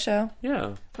 5-minute show.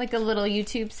 Yeah. Like a little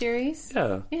YouTube series.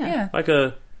 Yeah. Like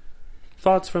a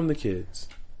thoughts from the kids.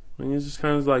 I mean, it just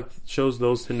kind of like shows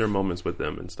those tender moments with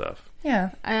them and stuff. Yeah.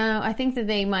 I think that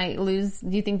they might lose. Do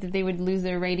you think that they would lose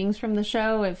their ratings from the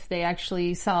show if they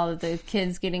actually saw the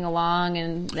kids getting along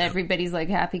and everybody's like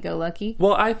happy-go-lucky?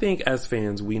 Well, I think as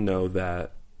fans, we know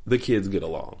that the kids get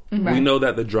along. Mm-hmm. We know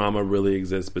that the drama really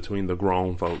exists between the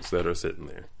grown folks that are sitting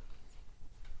there.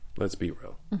 Let's be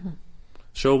real. Mm-hmm.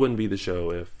 Show wouldn't be the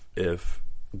show if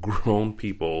grown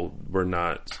people were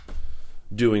not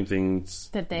doing things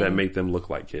that make them look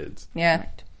like kids. Yeah.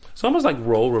 Right. It's almost like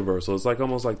role reversal. It's like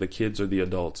almost like the kids are the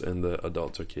adults and the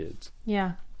adults are kids.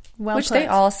 Yeah. Well, Which they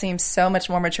all seem so much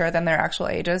more mature than their actual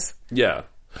ages. Yeah.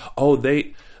 Oh,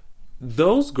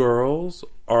 those girls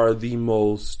are the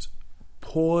most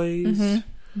poised,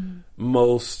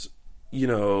 most,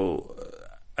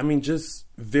 I mean, just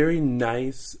very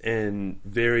nice and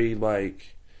very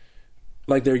like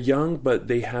they're young, but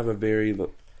they have a very,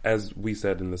 as we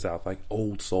said in the South, like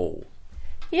old soul.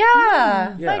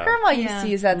 Yeah. Yeah. My grandma used to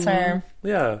use that term.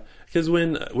 Yeah. Because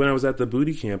when I was at the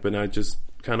booty camp and I just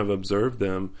kind of observed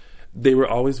them, they were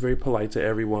always very polite to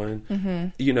everyone.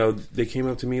 Mm-hmm. They came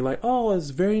up to me like, "Oh, it's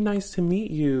very nice to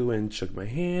meet you," and shook my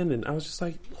hand, and I was just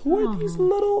like, "Who are these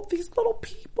little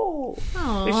people?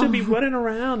 Aww. They should be running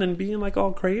around and being like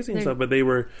all crazy and stuff." But they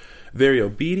were very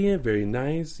obedient, very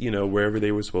nice. You know, wherever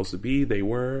they were supposed to be, they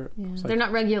were. Yeah. They're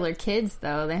not regular kids,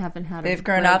 though. They haven't had. They've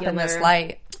grown up in this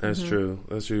light. That's true.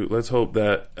 That's true. Let's hope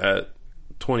that at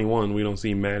 21 we don't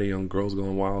see Maddie on Girls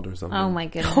Gone Wild or something. Oh my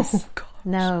goodness! Oh God.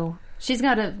 No, she's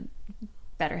got a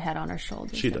better head on her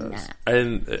shoulders. She does,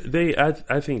 and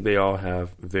I think they all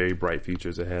have very bright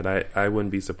futures ahead. I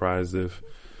wouldn't be surprised if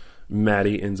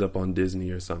Maddie ends up on Disney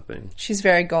or something. She's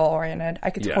very goal oriented. I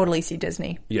could totally see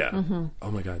Disney. Yeah. Oh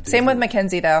my God. Disney. Same with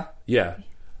Mackenzie though. Yeah.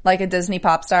 Like a Disney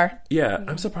pop star. Yeah.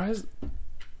 I'm surprised.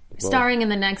 Starring in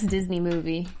the next Disney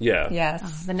movie. Yeah.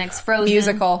 Yes. The next Frozen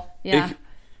musical. Yeah.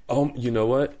 You know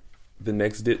what? The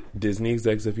next Disney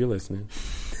execs, if you're listening,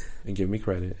 and give me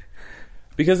credit,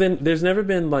 because then there's never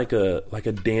been like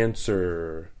a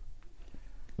dancer,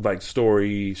 like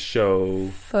story show.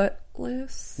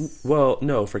 Footloose. Well,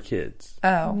 no, for kids.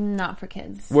 Oh, not for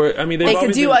kids. Where I mean, they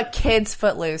could do a kids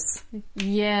Footloose.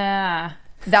 Yeah.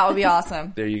 That would be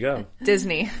awesome. There you go.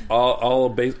 Disney. All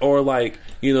based, or like,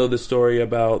 you know, the story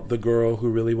about the girl who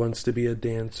really wants to be a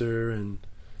dancer. And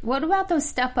what about those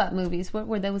Step Up movies? What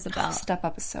were those about? Step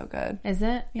Up is so good. Is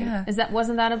it? Yeah.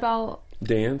 Wasn't that about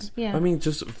dance? Yeah. I mean,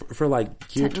 just for like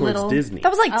geared towards little Disney. That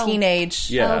was like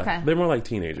teenage. Yeah. Oh, okay. They're more like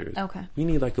teenagers. Okay. You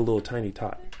need like a little tiny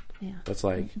tot. Yeah. That's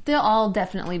like, they'll all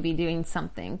definitely be doing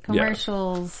something.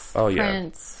 Commercials,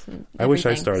 prints. I wish I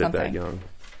everything. started that Something. young.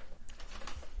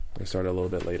 I started a little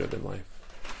bit later than life.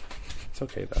 It's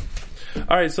okay though.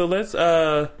 All right, so let's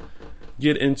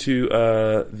get into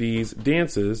these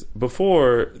dances.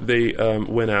 Before they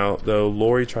went out, though,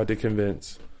 Lori tried to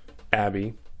convince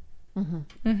Abby,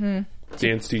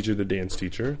 dance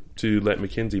teacher, to let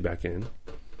Mackenzie back in.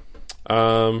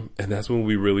 And that's when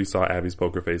we really saw Abby's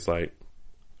poker face. Like,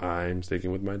 I'm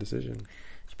sticking with my decision.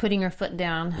 Putting her foot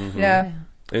down. Yeah.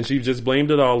 And she just blamed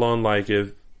it all on, like,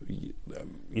 if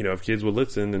kids would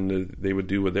listen and they would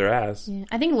do what they're asked. Yeah.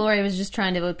 I think Lori was just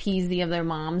trying to appease the other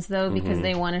moms, though, because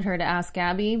they wanted her to ask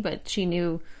Abby, but she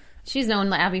knew, she's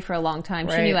known Abby for a long time.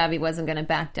 Right. She knew Abby wasn't going to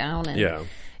back down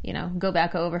and, go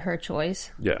back over her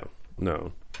choice. Yeah,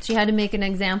 no. She had to make an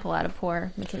example out of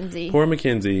poor Mackenzie. Poor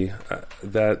Mackenzie.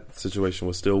 That situation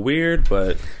was still weird,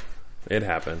 but it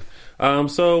happened.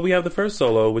 So we have the first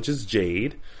solo, which is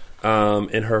Jade,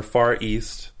 in her Far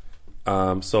East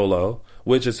solo,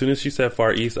 which as soon as she said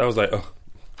Far East, I was like, oh,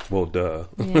 well, duh.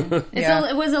 Yeah.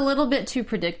 It was a little bit too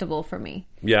predictable for me.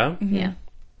 Yeah? Mm-hmm. Yeah.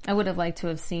 I would have liked to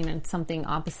have seen something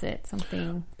opposite,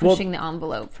 something pushing the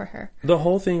envelope for her. The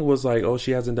whole thing was like, oh,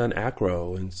 she hasn't done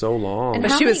acro in so long. And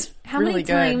but she was how really many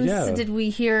good. times did we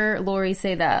hear Lori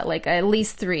say that? Like at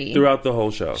least 3. Throughout the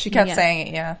whole show. She kept saying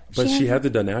it, yeah. But she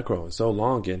hasn't done acro in so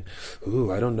long. And,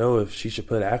 I don't know if she should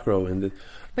put acro in the...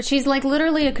 But she's like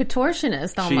literally a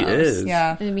contortionist almost. She is.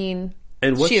 Yeah. I mean...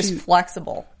 And she is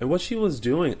flexible. And what she was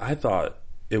doing, I thought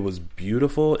it was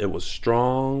beautiful. It was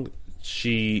strong.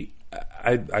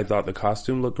 I thought the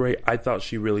costume looked great. I thought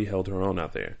she really held her own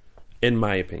out there, in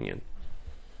my opinion.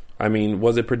 I mean,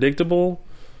 was it predictable?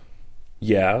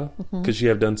 Yeah. Could she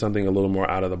have done something a little more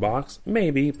out of the box?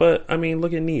 Maybe. But, I mean,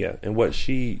 look at Nia and what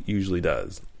she usually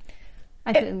does.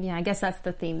 I guess that's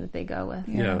the theme that they go with.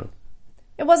 Yeah.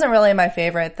 It wasn't really my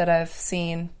favorite that I've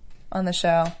seen on the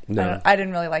show. No. I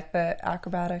didn't really like the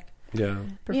acrobatic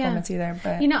performance either.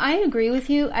 But I agree with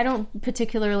you. I don't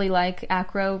particularly like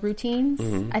acro routines.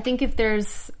 I think if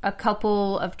there's a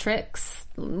couple of tricks,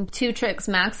 2 tricks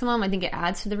maximum, I think it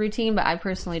adds to the routine, but I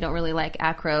personally don't really like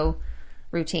acro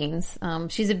routines.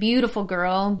 She's a beautiful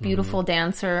girl, beautiful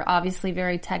dancer, obviously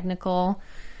very technical.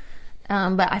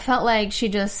 But I felt like she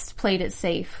just played it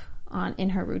safe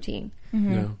in her routine.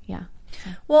 Yeah.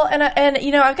 Well, and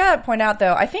I've got to point out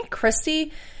though, I think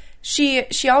Christy,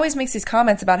 she always makes these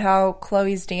comments about how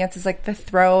Chloe's dance is like the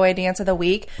throwaway dance of the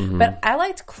week, but I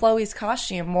liked Chloe's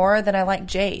costume more than I liked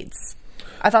Jade's.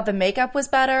 I thought the makeup was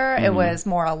better. It was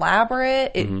more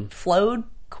elaborate. It flowed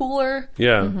cooler.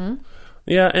 Yeah.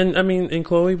 Yeah, and I mean, and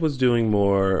Chloe was doing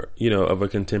more, of a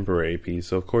contemporary piece.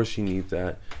 So of course she needs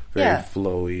that very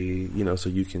flowy, so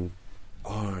you can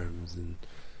arms and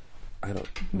I don't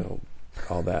know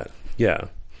all that. Yeah,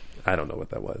 I don't know what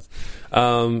that was.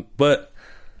 But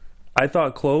I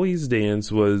thought Chloe's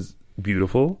dance was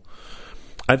beautiful.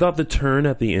 I thought the turn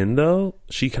at the end, though,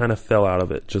 she kind of fell out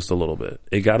of it just a little bit.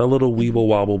 It got a little weeble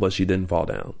wobble, but she didn't fall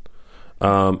down.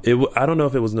 I don't know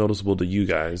if it was noticeable to you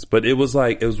guys, but it was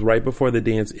right before the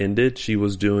dance ended. She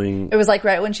was doing... It was like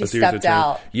right when she stepped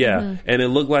out. Yeah, and it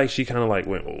looked like she kind of like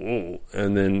went, ooh,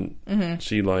 and then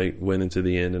she like went into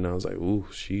the end, and I was like, ooh,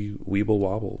 she weeble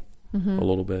wobbled a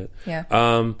little bit. Yeah.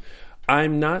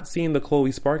 I'm not seeing the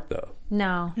Chloe spark though.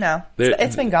 No.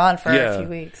 It's been gone for a few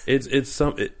weeks.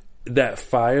 that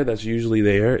fire that's usually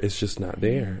there is just not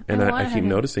there, and I keep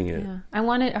noticing it. Yeah. I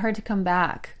wanted her to come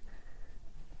back.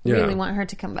 Yeah. Really want her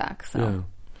to come back. So. Yeah.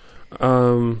 I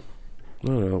don't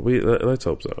know. Let's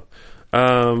hope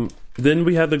so. Then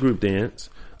we had the group dance,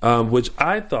 which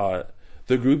I thought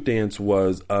the group dance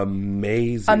was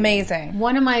amazing. Amazing.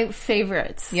 One of my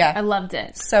favorites. Yeah. I loved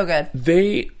it. So good.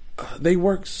 They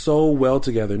work so well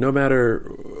together, no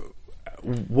matter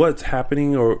what's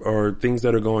happening or things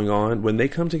that are going on. When they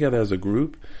come together as a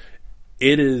group,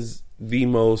 it is the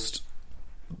most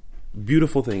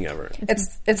beautiful thing ever.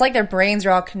 It's like their brains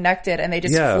are all connected and they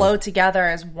just flow together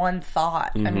as one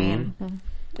thought. I mean,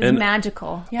 It's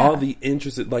magical. Yeah. All the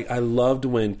interested, like I loved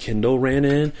when Kendall ran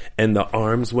in and the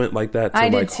arms went like that to I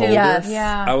like did too. hold Yes. her.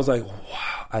 Yeah. I was like,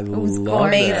 wow, I love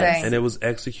amazing. that, and it was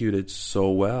executed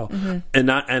so well. And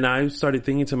I started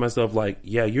thinking to myself, like,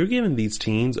 yeah, you're giving these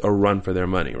teens a run for their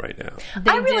money right now.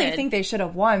 I really think they should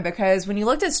have won because when you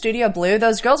looked at Studio Blue,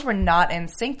 those girls were not in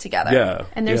sync together. Yeah,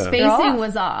 And their yeah. spacing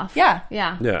was off. Yeah.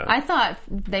 Yeah. Yeah. I thought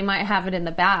they might have it in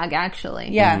the bag,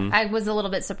 actually. Yeah. I was a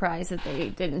little bit surprised that they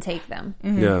didn't take them.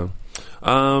 Yeah.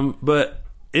 But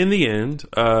in the end,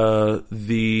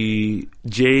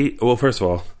 well, first of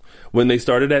all, when they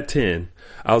started at 10,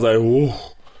 I was like, whoa,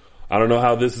 I don't know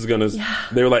how this is going to,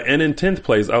 they were like, and in 10th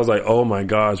place, I was like, oh my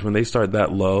gosh, when they start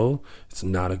that low, it's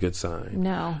not a good sign.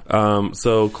 No.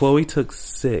 So Chloe took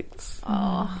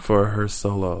 6th for her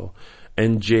solo.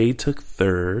 And Jade took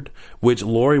 3rd, which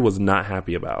Lori was not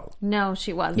happy about. No,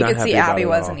 she wasn't. You Not could see happy about Abby it at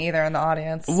wasn't all. either in the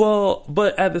audience. Well,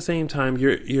 but at the same time,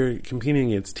 you're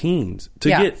competing against teens. To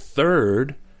get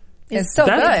 3rd, It's so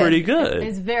that's good. pretty good.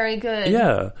 It's very good.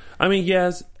 Yeah. I mean,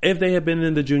 yes, if they had been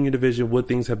in the junior division, would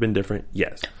things have been different?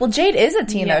 Yes. Well, Jade is a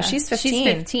teen, Yeah. though. She's 15. She's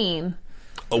 15.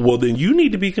 Well, then you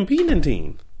need to be competing in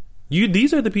teen.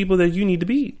 These are the people that you need to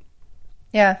beat.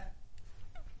 Yeah.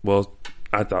 Well,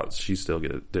 I thought she still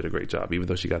did a great job, even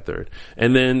though she got 3rd.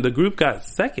 And then the group got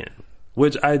 2nd,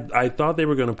 which I thought they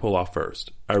were going to pull off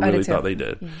first. I really did too. thought they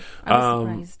did. Yeah. I was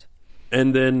surprised.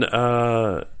 And then,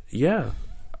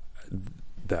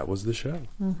 that was the show.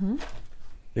 Mm-hmm.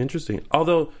 Interesting.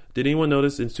 Although, did anyone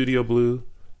notice in Studio Blue,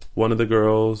 one of the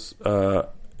girls, I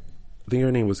think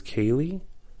her name was Kaylee.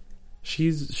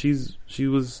 She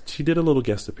did a little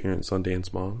guest appearance on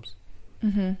Dance Moms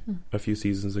a few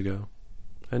seasons ago.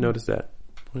 I noticed that.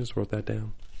 I just wrote that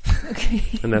down. Okay.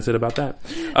 And that's it about that.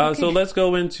 So let's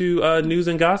go into news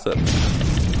and gossip.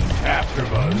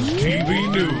 AfterBuzz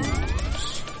TV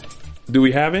News. Do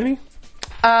we have any?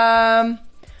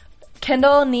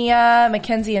 Kendall, Nia,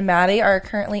 Mackenzie, and Maddie are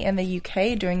currently in the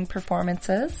UK doing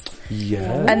performances.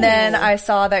 Yeah. And then I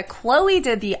saw that Chloe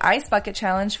did the Ice Bucket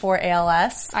Challenge for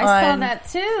ALS. I saw on that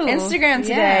too. Instagram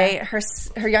today. Yeah.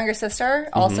 Her younger sister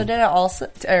also did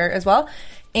it as well.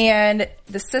 And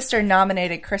the sister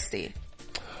nominated Christy.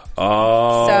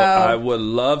 Oh, So- I would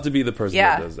love to be the person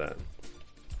Yeah. that does that.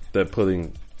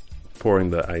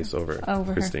 Pouring the ice over Over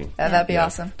her. Christine. That'd be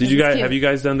awesome. Did you This is guys cute. have you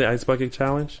guys done the ice bucket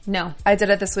challenge? No. I did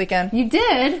it this weekend. You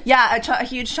did? Yeah, a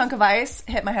huge chunk of ice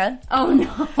hit my head. Oh,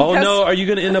 no. Oh no, are you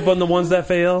going to end up on the ones that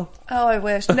fail? Oh, I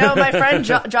wish. No, my friend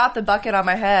dropped the bucket on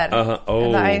my head. Oh.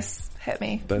 And the ice hit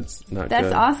me. That's not That's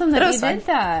good. awesome But that it you was fun. did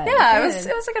that. Yeah, Good.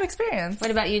 it was a good experience.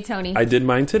 What about you, Tony? I did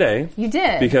mine today. You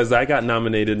did? Because I got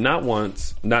nominated not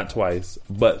once, not twice,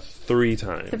 but 3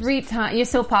 times. 3 times. You're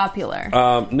so popular.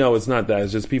 No, it's not that.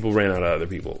 It's just people ran out of other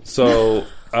people. So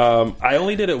I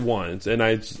only did it once, and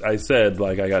I said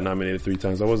like I got nominated 3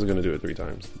 times. I wasn't going to do it 3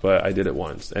 times, but I did it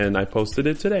once, and I posted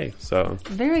it today. So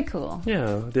Very cool.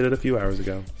 yeah, I did it a few hours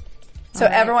ago. So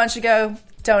everyone should go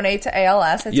donate to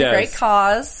ALS. It's a great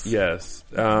cause. Yes.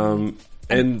 And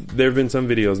there have been some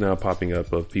videos now popping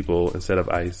up of people, instead of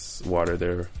ice water,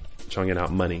 they're chunking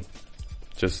out money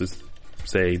just to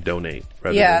say donate.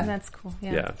 Rather than, That's cool.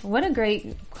 Yeah. Yeah. What a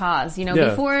great cause. You know, Yeah.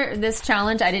 before this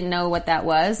challenge, I didn't know what that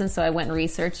was, and so I went and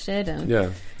researched it, and yeah.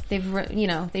 they've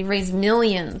raised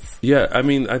millions. Yeah, I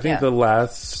mean, I think Yeah. the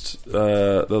last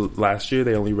year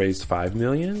they only raised $5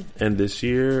 million, and this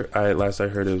year, last I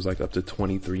heard, it was like up to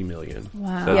 $23 million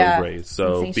Wow. that Yeah. they've raised.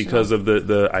 So Sensational. because of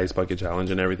the ice bucket challenge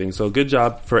and everything, so good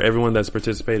job for everyone that's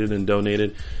participated and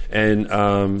donated and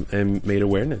made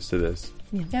awareness to this.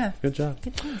 Yeah. Good job.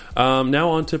 Now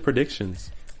on to predictions.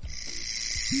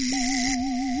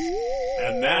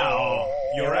 And now,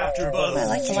 your AfterBuzz I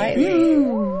like the TV. light.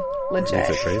 Legit. Makes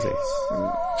it crazy.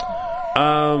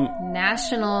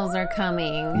 Nationals are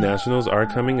coming. Nationals are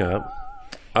coming up.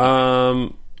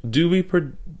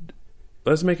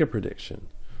 Let's make a prediction.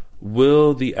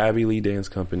 Will the Abby Lee Dance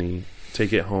Company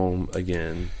take it home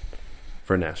again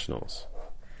for Nationals?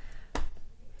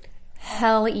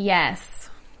 Hell yes.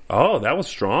 Oh, that was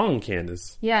strong,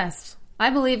 Candace. Yes. I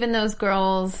believe in those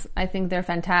girls. I think they're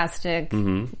fantastic.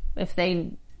 Mm-hmm. If they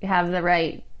have the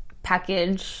right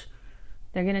package,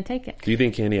 they're going to take it. Do you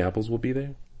think Candy Apples will be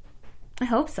there? I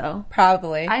hope so.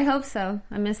 Probably. I hope so.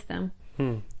 I miss them.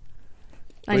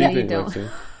 I know you don't.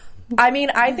 I mean,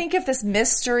 I think if this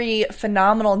mystery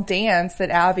phenomenal dance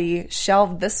that Abby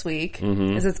shelved this week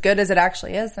is as good as it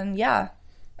actually is, then I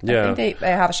think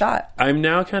they have a shot. I'm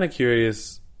now kind of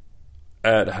curious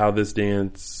at how this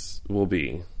dance will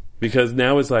be. Because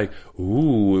now it's like,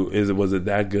 ooh, was it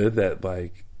that good that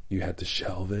like you had to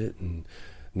shelve it, and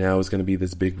now it's going to be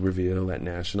this big reveal at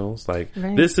Nationals? Like,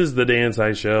 This is the dance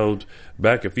I shelved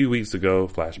back a few weeks ago.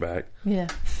 Flashback. Yeah,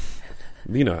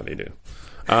 you know how they do.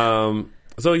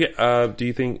 So do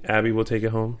you think Abby will take it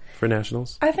home for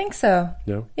Nationals? I think so.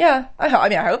 Yeah. Yeah. I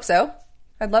hope so.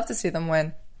 I'd love to see them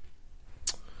win.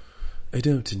 I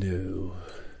don't know.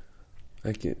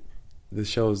 The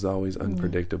show is always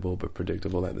unpredictable, but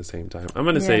predictable at the same time. I'm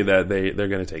going to say that they're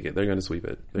going to take it. They're going to sweep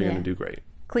it. They're going to do great.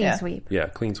 Clean sweep. Yeah,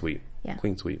 clean sweep. Yeah.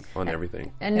 Clean sweep on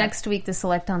everything. And next week, the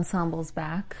Select Ensemble's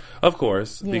back. Of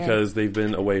course, because they've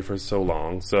been away for so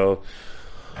long. So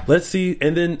let's see.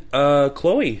 And then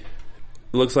Chloe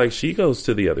looks like she goes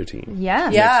to the other team. Yeah.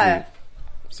 Yeah. Week.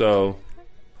 So...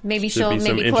 Maybe some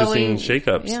interesting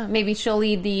shakeups. Yeah, maybe she'll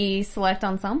lead the Select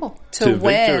Ensemble to win.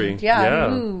 Victory.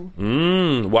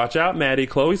 Yeah. Watch out, Maddie.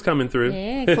 Chloe's coming through.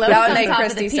 Yeah, that would make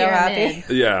Christy so happy.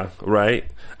 Yeah, right.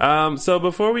 So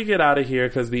before we get out of here,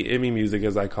 because the Emmy music,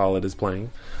 as I call it, is playing,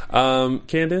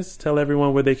 Candace, tell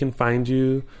everyone where they can find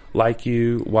you, like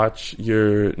you, watch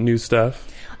your new stuff.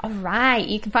 All right.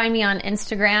 You can find me on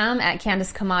Instagram at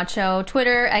Candace Camacho,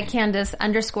 Twitter at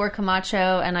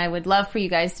Candace_Camacho, and I would love for you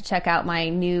guys to check out my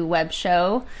new web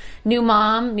show, New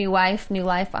Mom, New Wife, New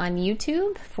Life on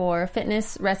YouTube for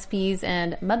fitness, recipes,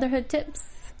 and motherhood tips.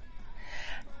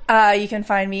 You can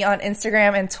find me on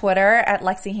Instagram and Twitter at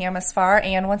Lexi Hamasfar.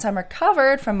 And once I'm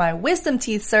recovered from my wisdom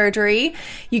teeth surgery,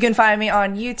 you can find me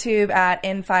on YouTube at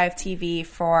N5TV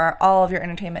for all of your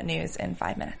entertainment news in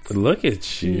 5 minutes. Look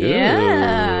at you.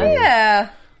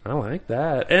 Yeah. I like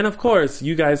that. And of course,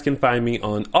 you guys can find me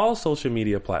on all social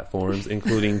media platforms,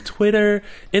 including Twitter,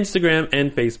 Instagram,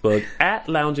 and Facebook at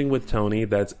Lounging with Tony.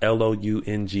 That's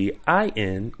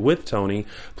LOUNGIN with Tony.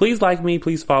 Please like me.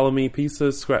 Please follow me. Please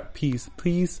subscribe. Please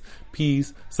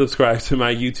subscribe to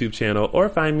my YouTube channel or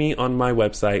find me on my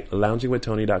website,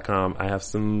 loungingwithtony.com. I have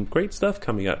some great stuff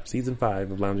coming up. Season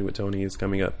 5 of Lounging with Tony is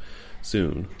coming up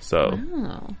soon. So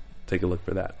take a look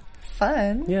for that.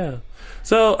 Fun. Yeah.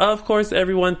 So, of course,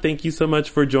 everyone, thank you so much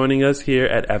for joining us here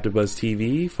at AfterBuzz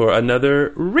TV for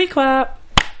another reclap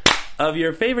of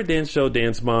your favorite dance show,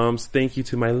 Dance Moms. Thank you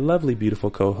to my lovely, beautiful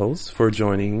co-hosts for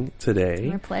joining today.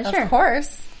 My pleasure. Of course.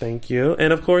 Thank you.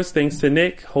 And, of course, thanks to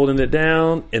Nick holding it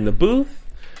down in the booth.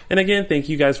 And, again, thank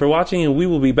you guys for watching, and we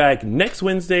will be back next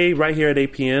Wednesday right here at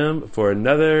 8 p.m. for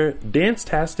another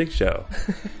Dance-tastic show.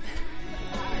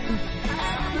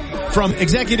 From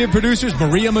executive producers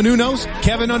Maria Menounos,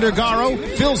 Kevin Undergaro,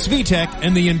 Phil Svitek,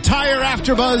 and the entire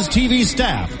AfterBuzz TV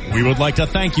staff, we would like to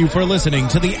thank you for listening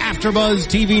to the AfterBuzz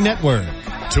TV network.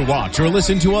 To watch or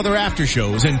listen to other after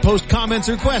shows and post comments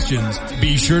or questions,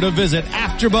 be sure to visit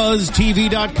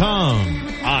AfterBuzzTV.com.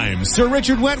 I'm Sir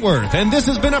Richard Wentworth, and this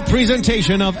has been a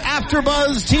presentation of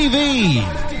AfterBuzz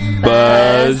TV.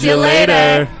 Buzz you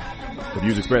later. The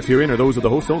views expressed herein are those of the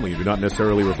hosts only and do not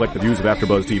necessarily reflect the views of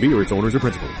AfterBuzz TV or its owners or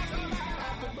principals.